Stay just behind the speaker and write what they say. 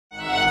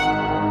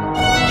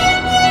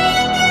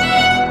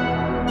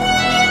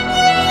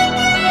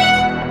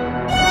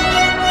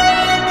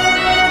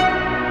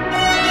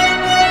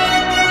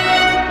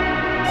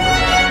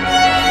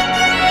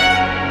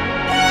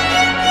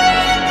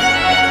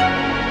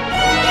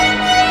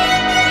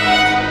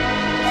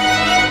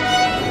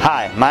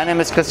my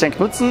name is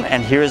Knudsen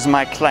and here is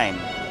my claim.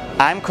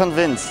 I'm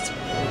convinced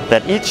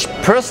that each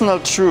personal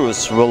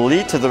truth will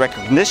lead to the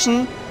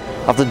recognition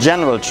of the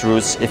general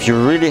truth if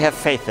you really have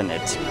faith in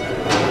it.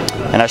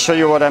 And I show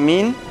you what I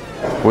mean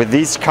with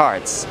these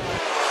cards.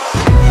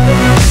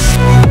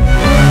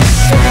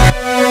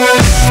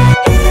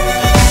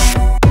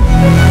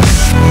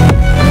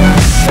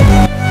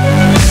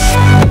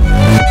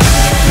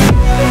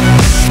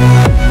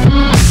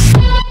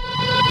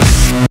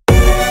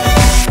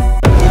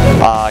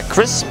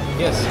 Chris,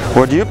 yes.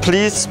 Would you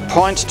please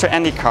point to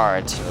any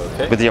card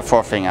with your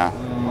forefinger?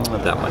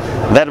 That one.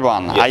 That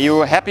one. Yes. Are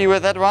you happy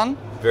with that one?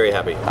 Very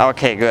happy.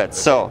 Okay, good.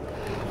 So,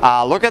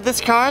 look at this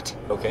card.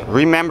 Okay.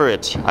 Remember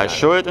it. I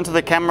show it into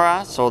the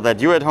camera so that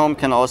you at home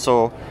can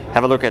also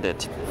have a look at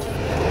it.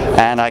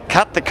 And I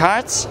cut the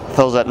cards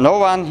so that no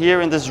one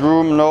here in this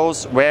room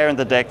knows where in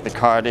the deck the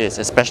card is,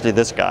 especially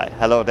this guy.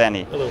 Hello,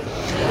 Danny. Hello.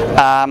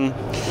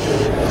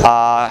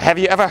 Have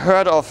you ever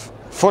heard of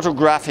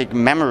photographic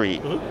memory?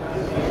 Mm-hmm.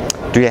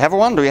 Do you have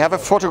one? Do you have a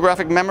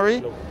photographic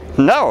memory?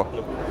 No.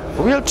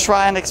 We'll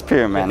try an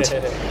experiment.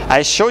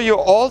 I show you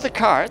all the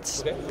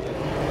cards,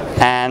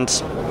 and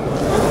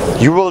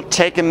you will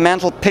take a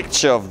mental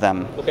picture of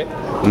them.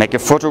 Make a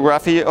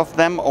photography of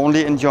them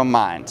only in your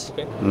mind.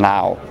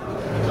 Now.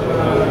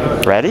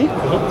 Ready?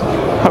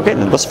 Okay,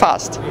 that was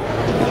fast.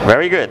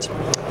 Very good.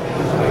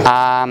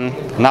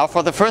 Now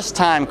for the first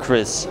time,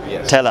 Chris,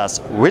 tell us,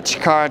 which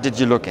card did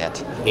you look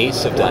at?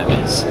 Ace of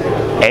Diamonds.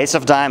 Ace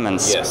of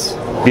Diamonds. Yes.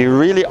 Be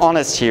really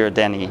honest here,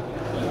 Danny.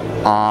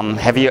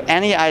 Have you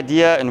any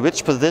idea in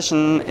which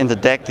position in the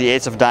deck the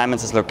Ace of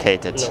Diamonds is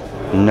located?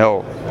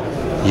 No.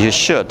 You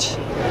should.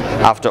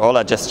 After all,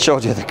 I just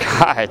showed you the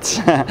cards.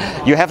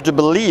 You have to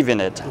believe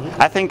in it.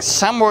 I think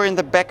somewhere in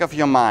the back of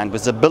your mind,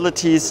 with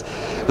abilities,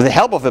 with the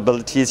help of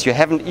abilities you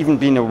haven't even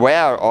been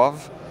aware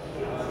of,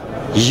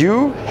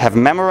 you have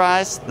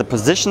memorized the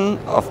position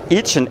of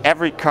each and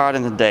every card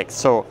in the deck.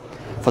 So,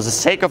 for the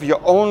sake of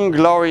your own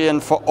glory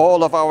and for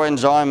all of our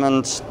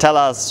enjoyment, tell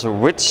us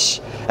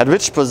at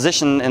which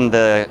position in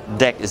the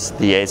deck is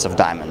the Ace of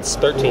Diamonds?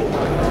 13.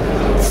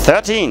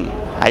 13.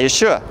 Are you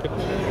sure?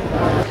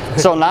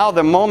 So now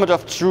the moment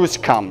of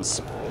truth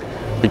comes.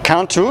 We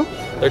count to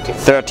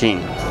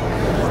 13.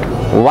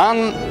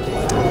 1,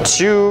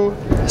 2,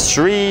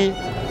 3,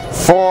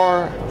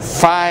 4,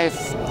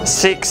 5,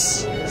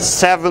 6,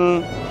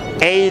 7,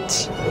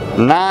 8,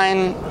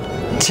 9,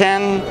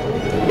 10,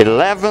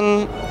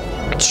 11,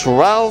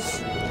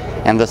 12,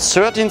 and the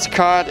 13th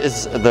card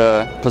is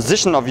the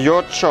position of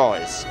your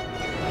choice.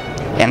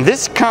 And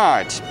this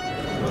card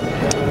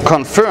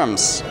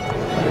confirms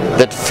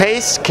that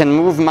faith can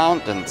move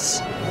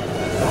mountains,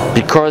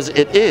 because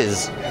it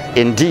is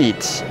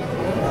indeed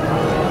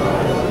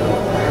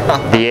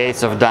the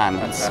Ace of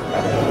Diamonds.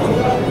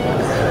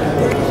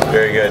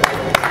 Very good.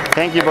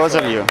 Thank you, both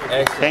of you.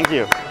 Excellent. Thank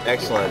you.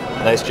 Excellent.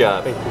 Nice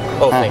job.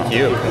 Oh, thank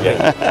you.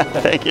 Yeah.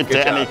 Thank you, Good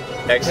Danny.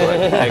 job.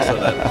 Excellent.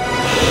 Excellent.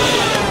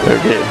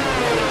 Okay.